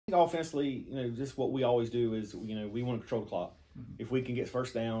Offensively, just what we always do is, we want to control the clock. If we can get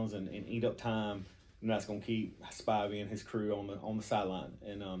first downs and eat up time, that's going to keep Spivey and his crew on the sideline,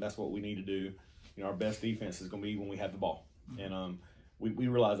 and that's what we need to do. Our best defense is going to be when we have the ball, and we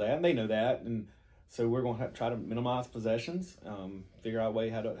realize that, and they know that, and so we're going to try to minimize possessions, figure out a way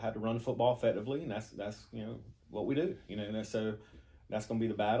how to run the football effectively, and that's what we do, and so that's going to be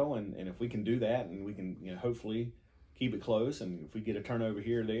the battle, and if we can do that, and we can hopefully keep it close, and if we get a turnover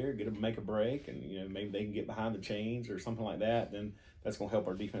here or there, make a break, and maybe they can get behind the chains or something like that, then that's going to help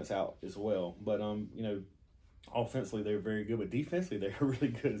our defense out as well. But offensively they're very good, but defensively they're really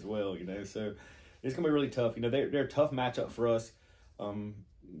good as well. So it's going to be really tough. They're a tough matchup for us.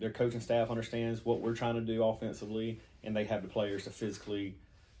 Their coaching staff understands what we're trying to do offensively, and they have the players to physically,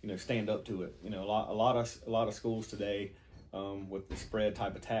 stand up to it. A lot of schools today with the spread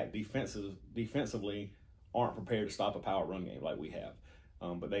type attack defensively aren't prepared to stop a power run game like we have,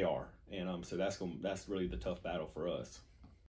 but they are, and so that's really the tough battle for us.